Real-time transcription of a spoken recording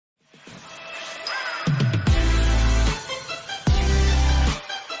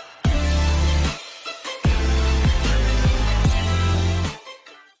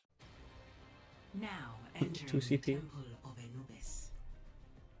CP.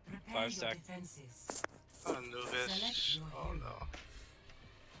 5 stack. Anubis. Oh no.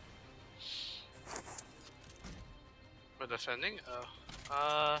 We're defending?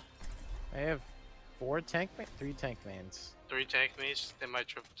 Oh. I have 3 tank mains. 3 tank mates. They might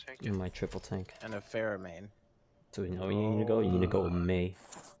triple tank You it. might triple tank. And a Pharah main. So you know where you need to go? You need to go with May.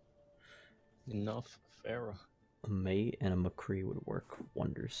 Enough, Farah. A May and a McCree would work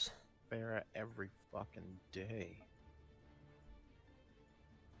wonders. Pharah every fucking day.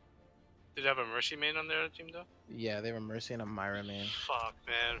 Did you have a Mercy main on their team though? Yeah, they were Mercy and a Myra main. Fuck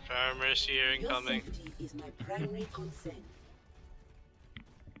man, Farah Mercy here incoming. Your safety is my primary concern.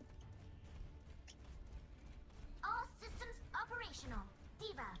 All systems operational.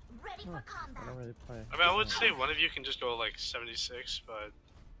 Diva, ready for I combat. don't really play. I mean, I would say one of you can just go like 76, but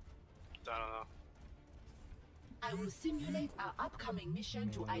I don't know. I will simulate our upcoming mission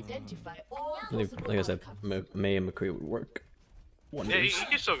to identify all Like possible I said, outcomes. May and McCree would work Yeah, wonders. you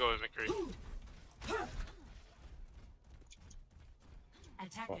can still go with McCree.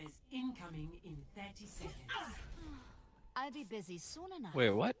 Attackers incoming in 30 seconds. I'll be busy soon enough.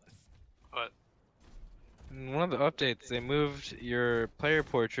 Wait, what? But In one of the updates, they moved your player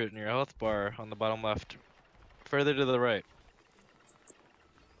portrait and your health bar on the bottom left further to the right.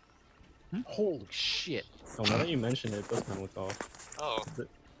 Holy shit. Oh, now that you mention it, it does kind of look off. oh,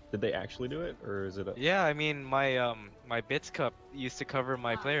 Did they actually do it, or is it a... Yeah, I mean, my bits cup used to cover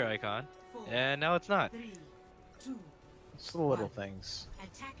my player icon, and now it's not. 3, 2, It's the little things.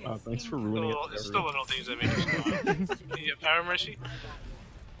 attackers thanks for incoming. ruining it's it. still little things that make you smile. Yeah, Farah Mercy.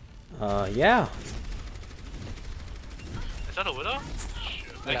 Yeah. Is that a widow? Shit,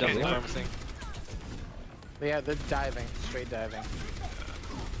 I Yeah, can't Definitely do it. promising. Yeah, they're diving. Straight diving.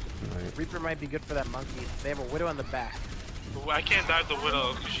 Alright. Reaper might be good for that monkey. They have a widow on the back. I can't dive the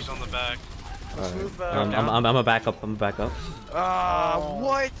widow because she's on the back. Let's move, I'm a backup. I'm a backup. Ah, Oh.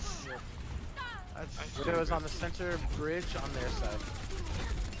 what? Widow is on the center bridge on their side.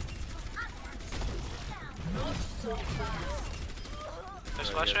 There's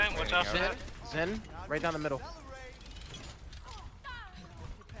flashbang. Watch out for that. Zen, right down the middle.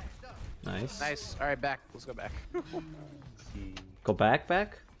 Nice. Nice. Alright, back. Let's go back. Go back?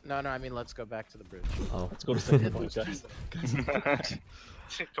 No, I mean, let's go back to the bridge. Oh. Let's go to second point, guys.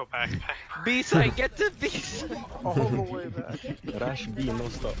 Go back. B-side, get to B-side! All the way back. Rash B, no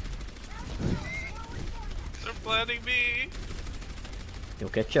stop. They're planning me. Yo,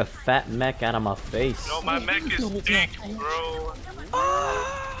 get your fat mech out of my face. No, my mech is thick, bro.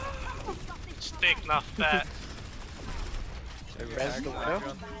 It's thick, not fat. Res the widow.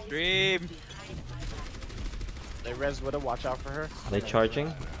 Dream! They res widow. Watch out for her. Are they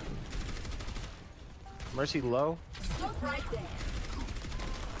charging? Mercy low. Stop right there.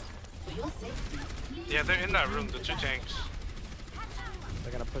 For your safety, Yeah, they're in that room, the 2 tanks.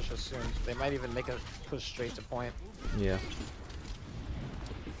 They're gonna push us soon. They might even make a push straight to point. Yeah.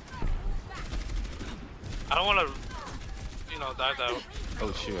 I don't want to, dive out.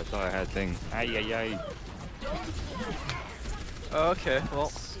 Oh shoot, I thought I had thing. Ay ay ay. Oh, okay,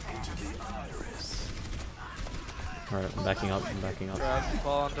 well, Alright, I'm backing up. grab the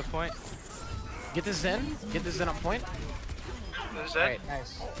ball onto point. Get the Zen. Get the Zen on point. Is that? Alright,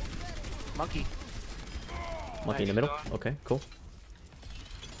 nice. Monkey. Monkey in the middle? Okay, cool.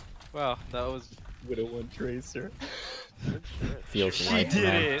 Wow, that was... Widow 1 Tracer. Feels She like did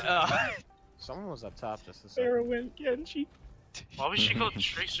man. it! Someone was up top just a second. Farah went Genji. Why would she go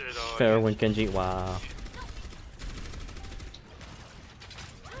Tracer though? Farah win Genji, wow.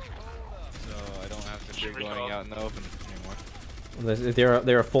 So I don't have to be going out in the open anymore.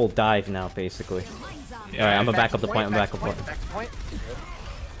 They're a full dive now, basically. Yeah, Alright, I'm gonna Back back up the point. I'm back up the point. Back to point.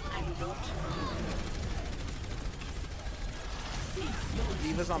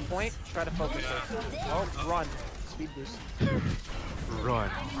 Diva's on point. Try to focus her. Oh, run. Speed boost. Run.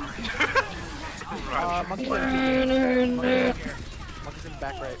 Monkey's in here. Monkey's in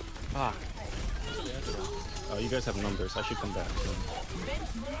back right. Fuck. Oh, you guys have numbers. I should come back.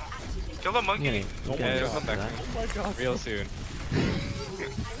 Kill the monkey. Yeah, Yeah, it'll come for back that. Oh my god. real soon.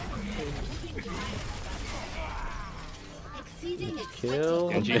 exceeding Kill.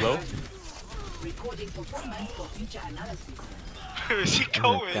 Genji low. recording performance for future analysis. Is he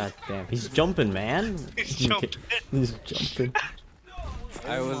Oh, going? God damn. He's jumping, man. He's jumping. He's jumping.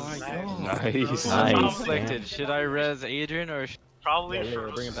 I was Nice. Nice. conflicted. Should I res Adrian or Probably Yeah,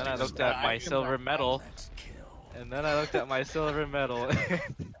 first. bring him then I looked at my silver medal. And then I looked at my silver medal.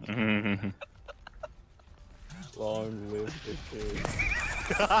 Long live the king.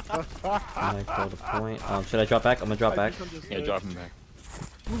 I go to point. Should I drop back? I'm gonna drop back. Yeah, drop him back.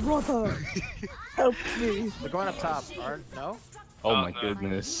 Brother! Help me! They're going up top. Or, no? Oh my no.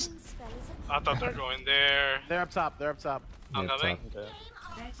 goodness. I thought they were going there. They're up top. They're up top. I'm Yeah, coming. top.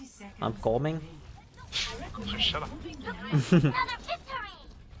 30 seconds. I'm coming. Shut up. Another victory!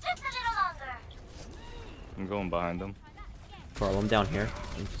 Just a little longer. I'm going behind them. Bro, I'm down here.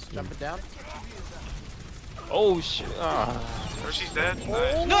 Jumping down. Oh shit. Ah. Mercy's dead.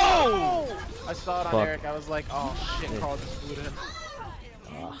 Nice. No! I saw it on Fuck. Eric. I was like, oh shit, Carl just booted him.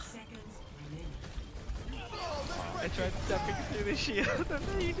 10 seconds remaining. I tried stepping through the shield and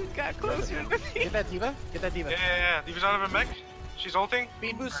then you just got closer to me. Get that diva. Get that diva. Yeah. Diva's out of her mech. She's ulting.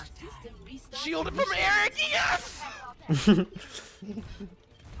 Speed boost. System restart. Shielded from Eric. Yes!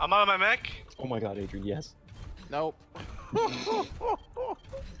 I'm out of my mech. Oh my god, Adrian, yes. Nope.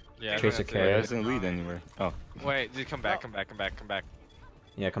 Yeah, Tracer It carry. doesn't lead anywhere. Oh. Wait, dude, come back. Yeah, come back, Please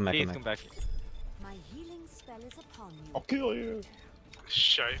come come back. back. My healing spell is upon you. I'll kill you.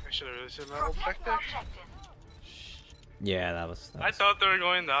 Shite. I should have really said my ult back there. Yeah, that was. I thought they were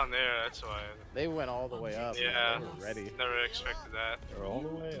going down there. That's why. They went all the way up. Yeah. They were ready. Never expected that. They're all the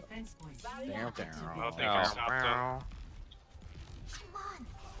way up. Defense points. I don't think I stopped them. Come on.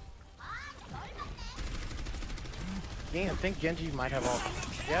 Damn, I think Genji might have all.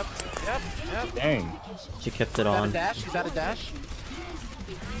 Yep. Dang. She kept it She's out on. of dash. She's out of dash.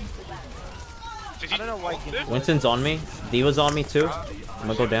 Did I don't know why ult Genji. it? Winston's on me. Diva's on me too. I'm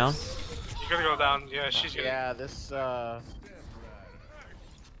gonna go down. You gotta go down. Yeah, she's gonna. Yeah, this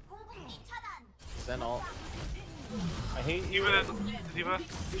Zen ult. I hate you. Diva. Diva.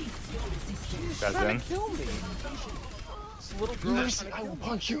 Guys in. Kill me. This little girl. Mercy, I will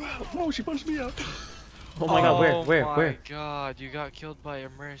punch you out. No, she punched me out. Oh my god, where? Oh Where? my god, you got killed by a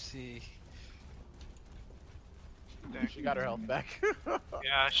Mercy. She got her health back.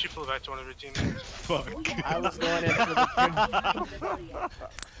 Yeah, she flew back to one of her teammates. Fuck. I was going in for the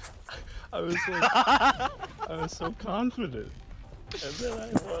I was so confident. And then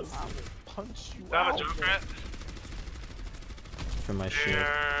I was. punch you I have a out. Junkrat. For my shield.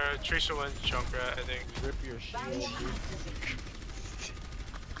 There, Tracer went Junkrat, I think. Rip your shield.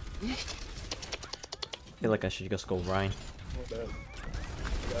 I feel like I should just go Ryan.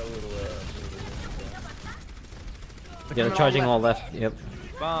 Yeah, they're charging all left. Yep.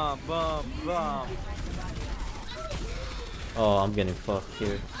 Bomb. Oh, I'm getting fucked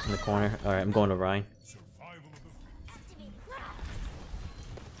here in the corner. Alright, I'm going to Ryan.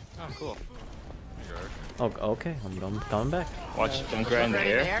 Oh, cool. Oh, okay. I'm coming back. Watch Junkrat in the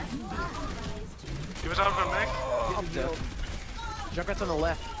air. He was out of her mech. Junkrat's on the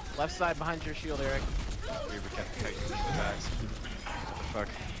left. Left side behind your shield, Eric. Weaver kept kicking the backs. What the fuck?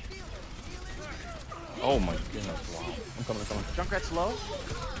 Oh my goodness. Wow. I'm coming. Junkrat's low.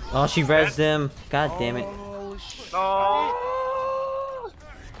 Oh, she rezzed him. God damn it. Oh, shit. No.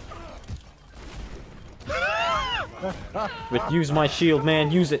 Use my shield,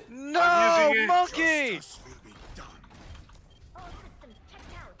 man. Use it. No, using it. monkey!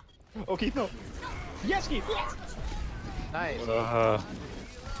 Oh, Keith, no. Yes, Keith. Nice.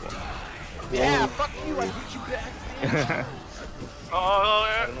 Yeah, fuck you. I beat you back. Oh,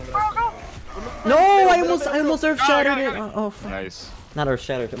 yeah. No, I almost earth shattered it. Oh, fuck. nice. Not earth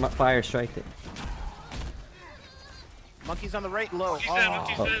shattered. Fire striked it. Monkey's on the right, low. She's dead.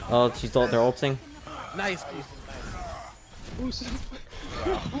 Oh, She's Oh, dead. oh, they're ulting. nice, Keith.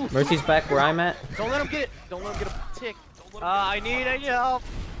 Mercy's back where I'm at. Don't let him get it. Don't let him get a tick. I need help.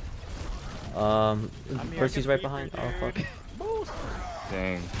 Mercy's right behind. Oh, fuck.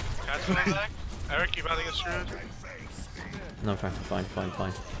 Dang. Catch one back. Eric, you about to get screwed? No, fine.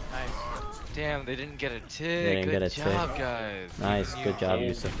 Nice. Damn, they didn't get a tick. They didn't Good get a tick. job, guys. Nice, You good job, did.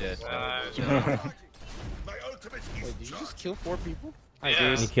 Yusuf. You did. Wait, did you just kill 4 people?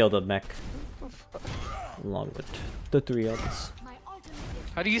 Yeah. He killed a mech. Along with the 3 others. My ultimate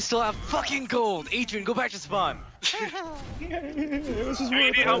How do you still have fucking gold? Adrian, go back to spawn. It was just Are you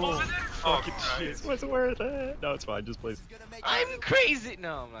worth need it. help with it? Oh, Fucking shit. Was it worth it? No, it's fine. Just please. I'm crazy.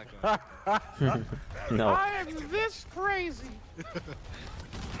 No, I'm not going. No. I am this crazy.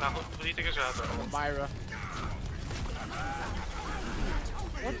 Now, what do you think is gonna happen? Myra.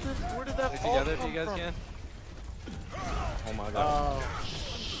 Where did that Stay all together if come you guys from? can. Oh my god. Oh,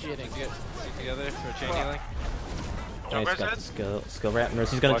 shit. Stick together for chain healing. Nice, Junkrat's got dead? the skill rat.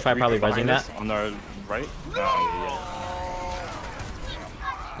 Mercy's gonna try probably Reaper rezzing behind that. us On our right?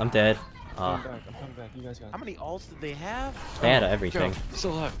 I'm dead. I'm coming back. You guys got How many ults did they have? They had everything.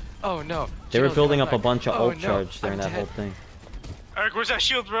 Still alive. Oh no. They were Shield's building coming up a back. bunch of Oh, ult no, charge during I'm that dead. whole thing. Eric, where's that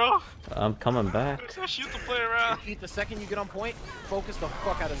shield, bro? I'm coming back. Where's that shield to play around? Keith, the second you get on point, focus the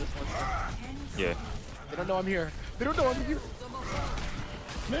fuck out of this one. Yeah. They don't know I'm here. They don't know I'm here.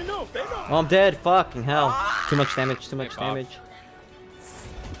 They know. Oh, I'm dead. Fucking hell. Too much damage. Too much damage.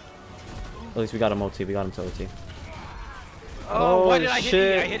 At least we got him OT. We got him to OT. Oh, why did I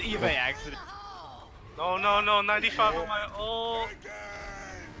shit. hit Eve by accident? No, no, no, 95 on my ult.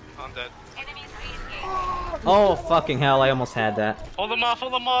 I'm dead. Oh, fucking hell. I almost had that. Hold them off,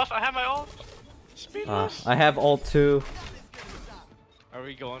 hold them off. I have my ult. Speed boost. I have ult too. Are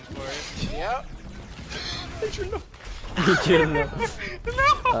we going for it? Yep. You shouldn't know.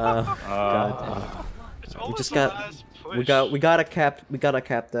 God It's damn. We always just the got. last We gotta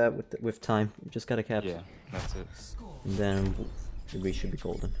cap that with time. We just gotta cap. Yeah, that's it. And then we should be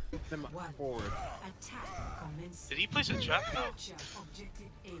golden. Them forward. Attack commences. Did he place a trap though? Capture objective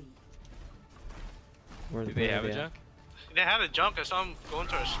A. Where Do they have a at? junk? They had a junk. I saw him going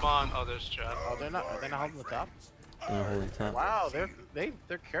to a spawn. Oh, there's a trap. Oh, they're not. Are they not holding the top? They're holding top. Wow, they're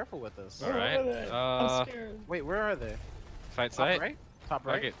careful with this. Alright. I'm scared. Wait, where are they? Fight Top site? right? Top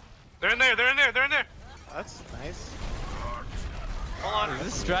Fuck right. it. They're in there. They're in there. They're in there. That's nice. Hold on. Is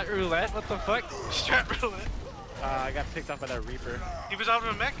this strat roulette? What the fuck? Strap roulette. I got picked up by that Reaper. He was out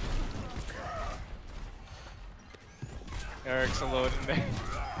of a mech. Eric's alone in there.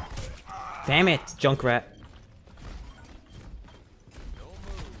 Damn it, Junkrat.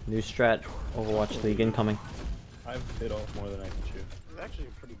 New strat, Overwatch League incoming. I've hit off more than I can shoot. It's actually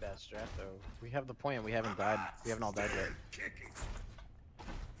a pretty bad strat though. We have the point. We haven't died. We haven't all died yet.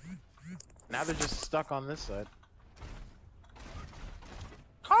 Now they're just stuck on this side.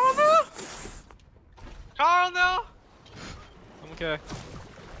 Carl, no! Carl, no! I'm okay.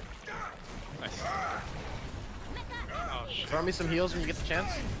 Nice. Oh, shit. Throw me some heals when you get the chance.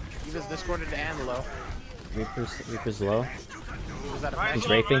 Eva's discorded and low. Reaper's low. Was that a Right. He's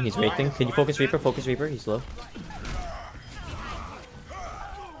raping, he's raping. Can you focus Reaper? Focus Reaper, he's low.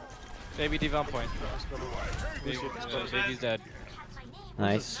 Baby Div on point. Baby's dead.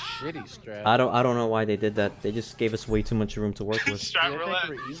 Nice. shitty strat? I don't know why they did that. They just gave us way too much room to work with. Strap Did they roulette.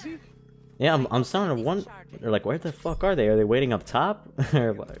 think we're easy? Yeah, I'm starting to wonder. They're like, where the fuck are they? Are they waiting up top?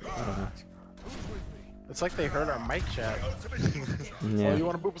 Or what? I don't know. It's like they heard our mic chat. Yeah. Oh, you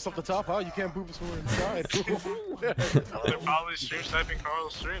want to boop us up the top? Huh? You can't boop us when we're inside. They're probably stream sniping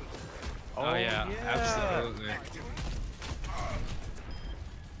Carl's stream. Oh, yeah, absolutely.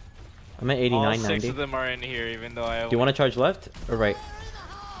 I'm at All 89, 6 90. of them are in here, even though I. Do you want to charge left or right?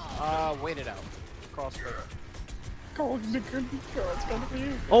 Wait it out. Cross right.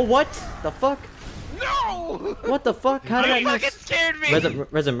 Oh, what? The fuck? No! What the fuck? How did I Fucking miss? scared me!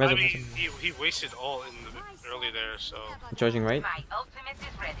 Resin. I mean, he wasted all in the early there, so. I'm charging right. My ultimate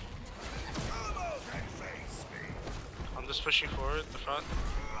is ready. I'm just pushing forward, the front.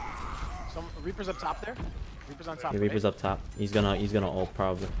 Some Reaper's up top there. Reaper's on top. Yeah, Reaper's up top. He's gonna ult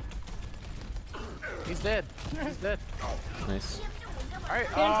probably. He's dead. He's dead. Nice. Alright.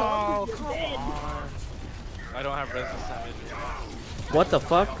 Oh, come on. I don't have resist damage. What the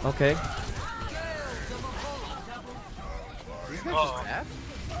fuck? Okay. These guys just bad?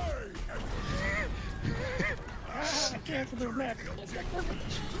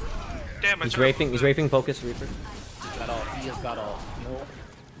 Damn, I He's tried- raping. He's raping. Focus Reaper. He's got all. He has got all.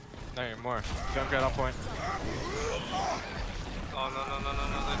 Not anymore. Junkrat on point. Oh,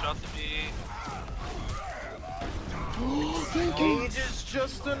 no, they dropped the B. Age is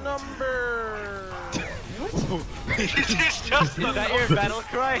just a number. It's just Is that your battle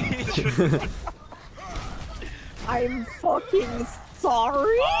cry? I'm fucking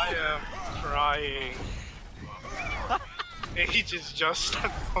sorry. I am crying. Age is just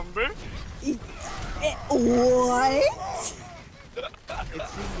a number? What? It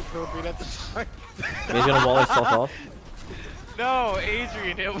seemed appropriate at the time. He's gonna wall himself off. No,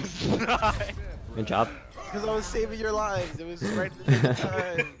 Adrian, it was not. Good job. Because I was saving your lives. It was right at the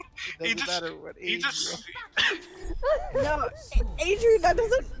time. It doesn't matter what he age just, No, Adrian, that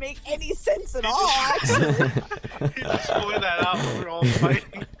doesn't make any sense at all, actually. he just pulled that out when we were all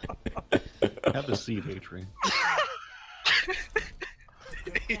fighting. Have the seat, Adrian.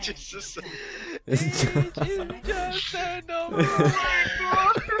 He just Just a number.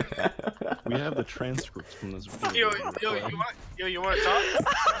 We have the transcripts from this video. you want to talk?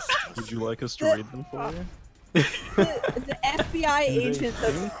 Would you like us to read them for you? The FBI agent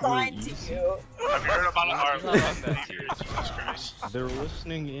that's assigned to you. Have you heard about our that Jesus Christ? They're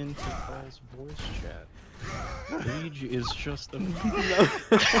listening in to Paul's voice chat. Age is just a would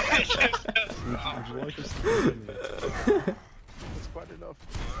you like us to read them? That's quite enough.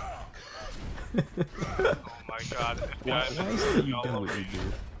 Oh my god. Why is it you do what you do?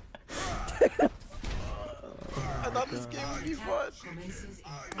 I thought this game would be fun. Commences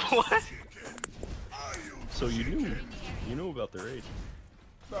in What? So you knew about their age.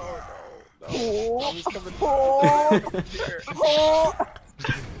 He's coming.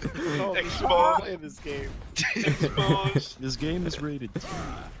 Exposed. In this game. Exposed. This game is rated T.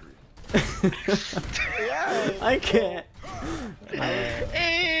 Yeah. I can't.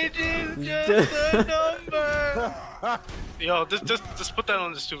 Age is just a number. Yo, just put that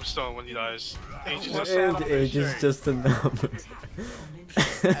on his tombstone when he dies. Age is just Age is just a number.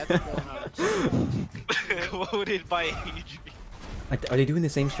 That's going on. Quoted by Adrian. Are they doing the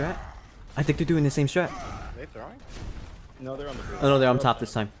same strat? I think they're doing the same strat. Are they throwing? No, they're on the bridge. Oh no, they're on top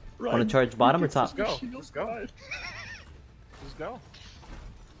this time. Right. Want to charge bottom or top? Let's go. Let's go. Let's go.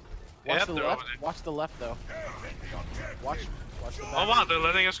 Yeah, Watch the they're left. over there. Watch the left though. Watch the back. Oh wow, they're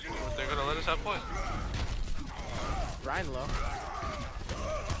letting us. They're gonna let us have point. Ryan low.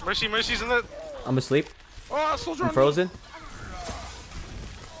 Mercy's in it. I'm asleep. Oh, soldier I'm on frozen.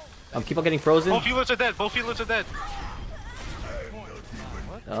 I'm keep on getting frozen. Both healers are dead. Both healers are dead.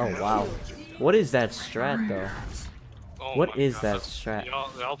 Oh wow. What is that strat though? Oh What my is God. that strat? They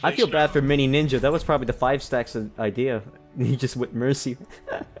all I play feel strat. bad for Mini Ninja. That was probably the 5 stacks idea. He just went Mercy.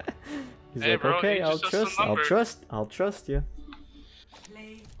 He's Hey, like, bro, okay, he I'll just has trust, the I'll number." trust, I'll trust you.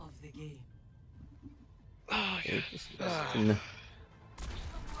 Play of the game.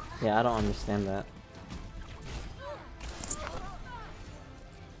 Yeah, I don't understand that.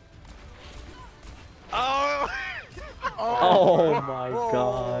 Oh! Oh my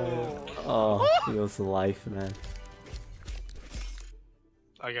god. Oh, feels life, man.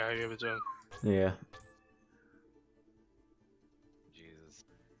 I gotta give it to him. Yeah. Jesus.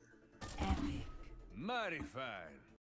 Epic. Mighty fine.